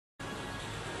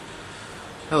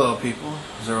Hello people,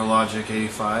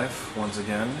 ZeroLogic85 once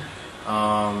again,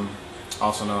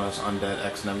 also known as Undead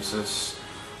X Nemesis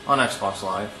on Xbox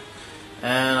Live,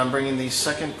 and I'm bringing the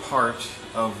second part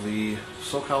of the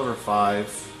Soul Calibur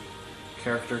 5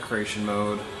 character creation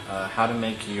mode, how to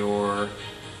make your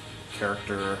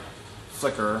character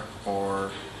flicker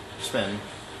or spin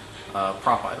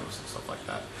prop items and stuff like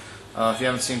that. If you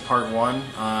haven't seen part 1,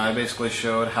 I basically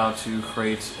showed how to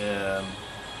create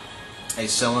a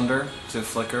cylinder to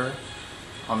flicker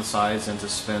on the sides and to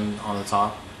spin on the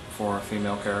top for a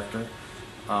female character.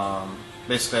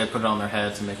 Basically I put it on their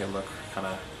head to make it look kind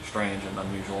of strange and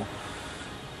unusual.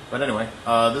 But anyway,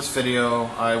 this video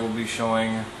I will be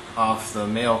showing off the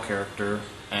male character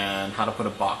and how to put a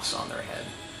box on their head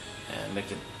and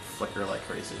make it flicker like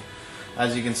crazy.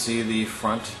 As you can see, the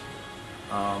front,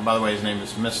 by the way, his name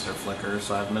is Mr. Flicker,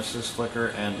 so I have Mrs.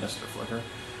 Flicker and Mr. Flicker.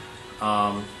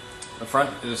 The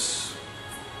front is,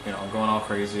 going all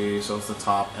crazy, so is the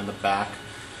top and the back.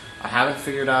 I haven't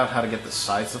figured out how to get the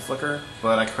sides to flicker,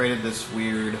 but I created this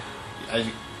weird, I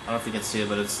don't know if you can see it,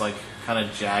 but it's like kind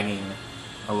of jagging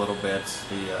a little bit,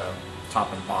 the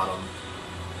top and bottom.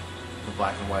 The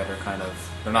black and white are kind of,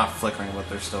 they're not flickering, but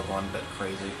they're still going a bit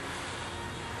crazy.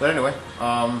 But anyway,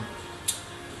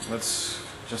 let's,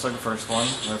 just like the first one,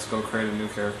 let's go create a new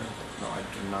character. No, I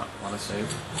do not want to save.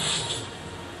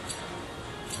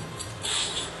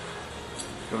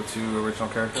 Go to original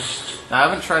character. Now I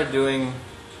haven't tried doing,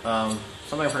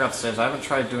 something I forgot to say is I haven't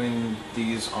tried doing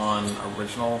these on not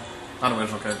original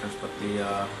characters, but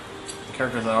the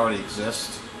characters that already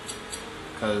exist.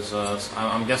 Because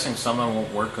I'm guessing some of them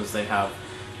won't work because they have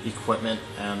equipment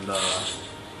and,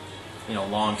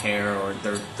 long hair, or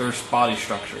their body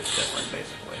structure is different,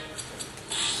 basically.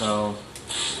 So,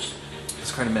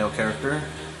 let's create a male character.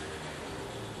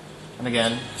 And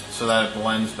again, so that it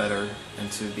blends better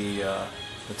into the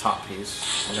top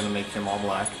piece, we're going to make him all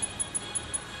black.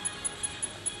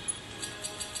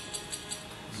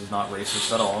 This is not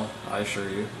racist at all, I assure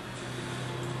you.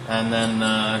 And then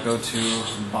go to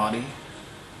body.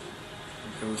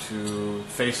 Go to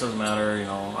face, doesn't matter,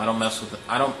 I don't mess with it.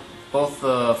 Both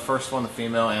the first one, the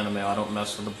female and the male, I don't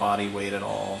mess with the body weight at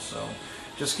all, so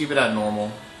just keep it at normal.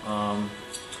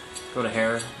 Go to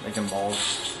hair, make him bald.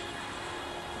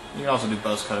 You can also do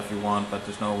buzz cut if you want, but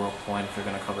there's no real point if you're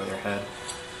going to cover their head.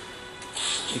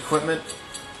 Equipment,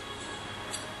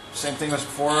 same thing as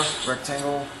before,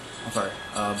 rectangle,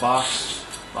 box,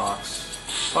 box,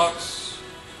 box.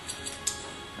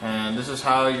 And this is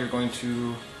how you're going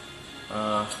to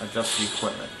adjust the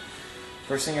equipment.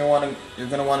 First thing you're going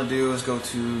to want to do is go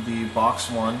to the box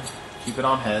 1, keep it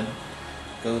on head,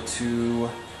 go to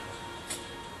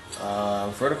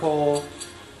vertical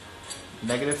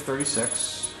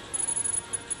 -36.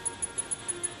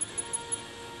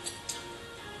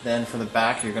 Then for the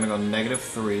back, you're going to go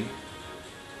 -3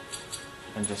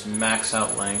 and just max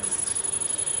out length,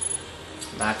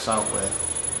 max out width,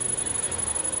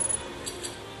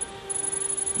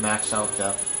 max out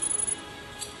depth,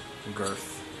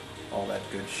 girth, all that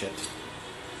good shit.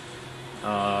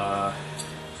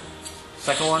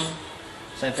 Second one,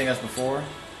 same thing as before,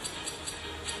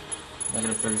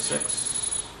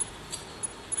 -36,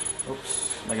 oops,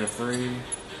 -3,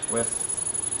 width,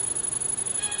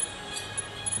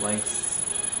 length,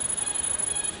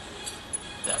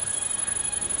 depth.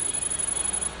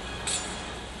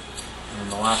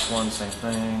 And the last one, same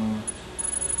thing,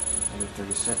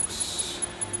 -36,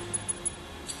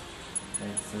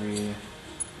 -3,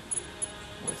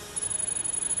 width,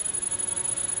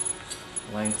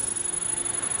 length.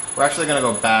 We're actually going to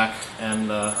go back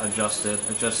and adjust it.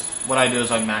 What I do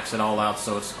is I max it all out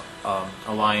so it's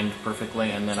aligned perfectly,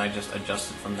 and then I just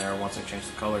adjust it from there once I change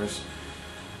the colors.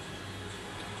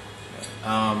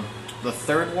 The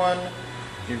third one,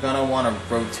 you're going to want to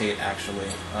rotate,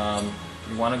 actually.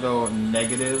 You want to go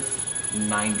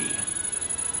 -90.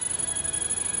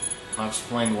 I'll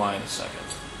explain why in a second.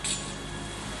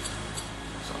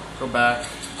 So, go back,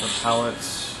 go to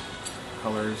palettes,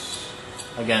 colors.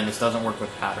 Again, this doesn't work with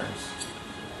patterns.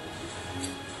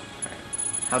 Okay.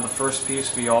 Have the first piece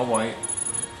be all white.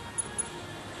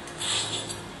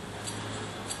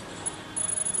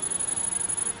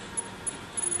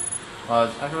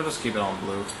 I could just keep it on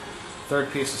blue.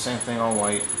 Third piece, the same thing, all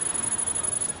white.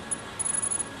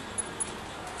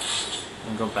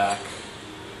 And go back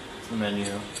to the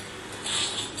menu.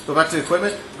 Go back to the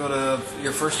equipment, go to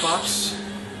your first box,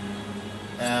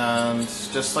 and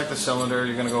just like the cylinder,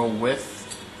 you're going to go with,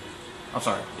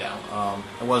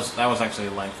 that was actually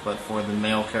a length, but for the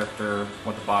male character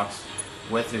with the box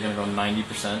width, you're going to go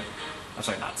 90%. I'm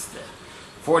sorry, not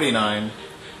 49,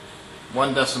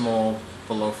 1 decimal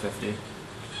below 50.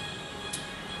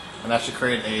 and that should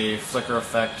create a flicker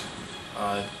effect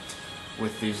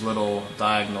with these little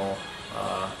diagonal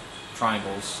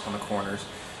triangles on the corners,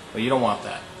 but you don't want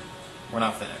that. We're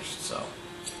not finished. So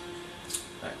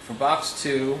right, for box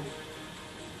 2,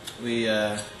 we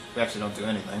actually don't do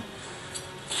anything.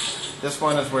 This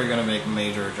one is where you're going to make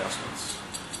major adjustments.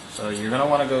 So you're going to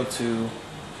want to go to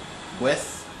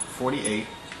width 48,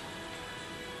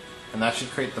 and that should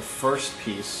create the first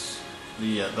piece.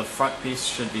 The front piece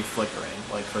should be flickering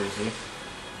like crazy.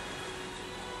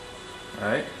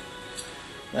 Alright.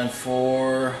 Then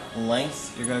for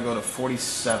length, you're going to go to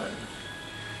 47.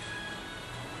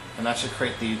 And that should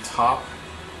create the top,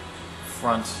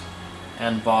 front,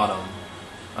 and bottom.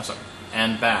 I'm sorry,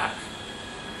 and back.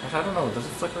 Actually, I don't know, does it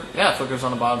flicker? Yeah, it flickers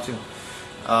on the bottom too.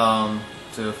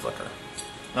 To flicker.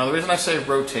 Now the reason I say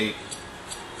rotate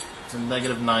to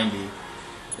 -90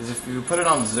 is if you put it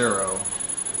on 0,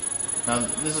 now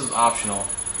this is optional,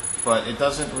 but it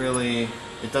doesn't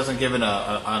give it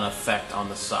an effect on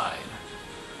the side.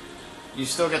 You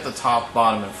still get the top,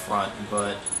 bottom, and front,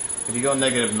 but if you go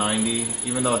 -90,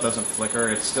 even though it doesn't flicker,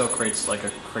 it still creates like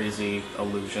a crazy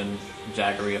illusion,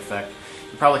 jaggery effect.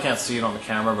 You probably can't see it on the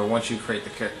camera, but once you create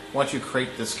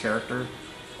this character,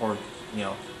 or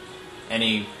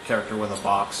any character with a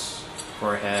box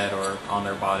for a head or on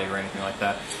their body or anything like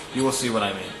that, you will see what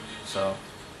I mean. So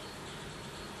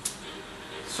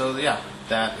yeah,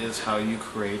 that is how you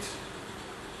create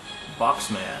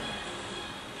Boxman,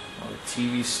 or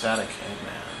TV static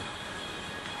headman.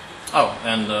 Oh,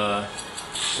 and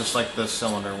just like the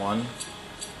cylinder one,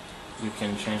 you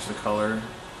can change the color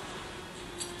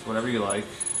to whatever you like.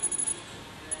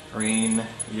 Green,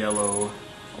 yellow,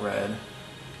 red.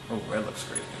 Oh, red looks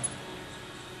crazy.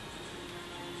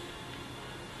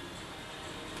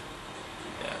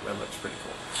 Yeah, red looks pretty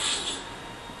cool.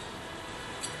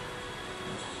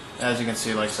 As you can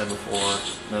see, like I said before,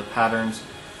 the patterns,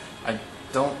 I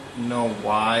don't know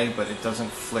why, but it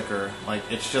doesn't flicker. Like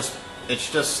it's just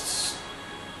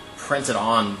printed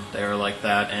on there like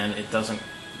that, and it doesn't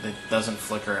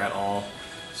flicker at all.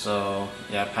 So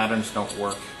yeah, patterns don't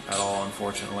work at all,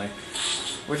 unfortunately,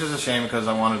 which is a shame because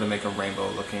I wanted to make a rainbow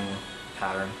looking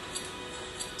pattern.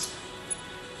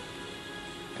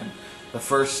 And the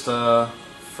first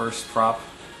prop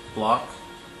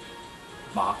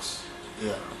box,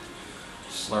 yeah,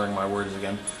 slurring my words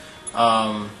again.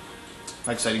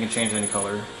 Like I said, you can change any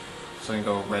color, so you can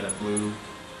go red and blue.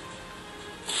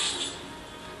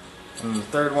 And the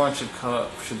third one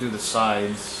should do the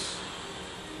sides.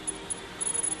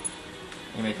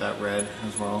 You make that red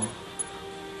as well.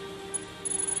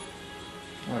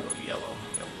 I'm gonna go yellow.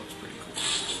 Yellow looks pretty cool.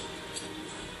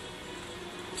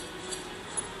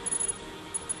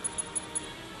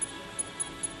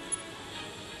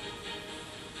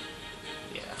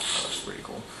 Yeah, that looks pretty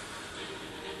cool.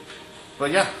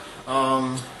 But yeah,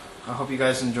 I hope you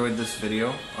guys enjoyed this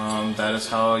video. That is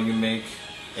how you make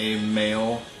a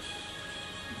male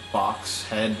box,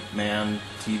 head, man,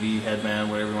 TV, headman,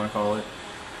 whatever you want to call it,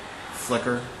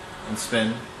 flicker and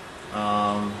spin.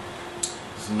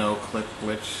 There's no clip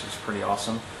glitch. It's pretty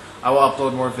awesome. I will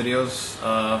upload more videos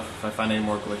if I find any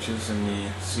more glitches in the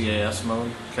CAS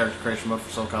mode, character creation mode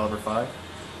for Soul Calibur 5.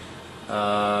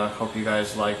 Hope you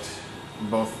guys liked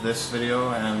both this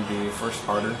video and the first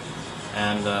parter.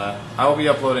 And I will be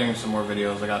uploading some more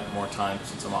videos. I got more time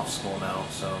since I'm off school now,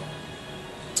 so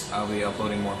I'll be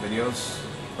uploading more videos.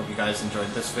 Hope you guys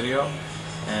enjoyed this video.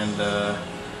 And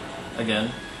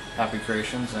again, happy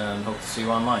creations, and hope to see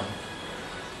you online.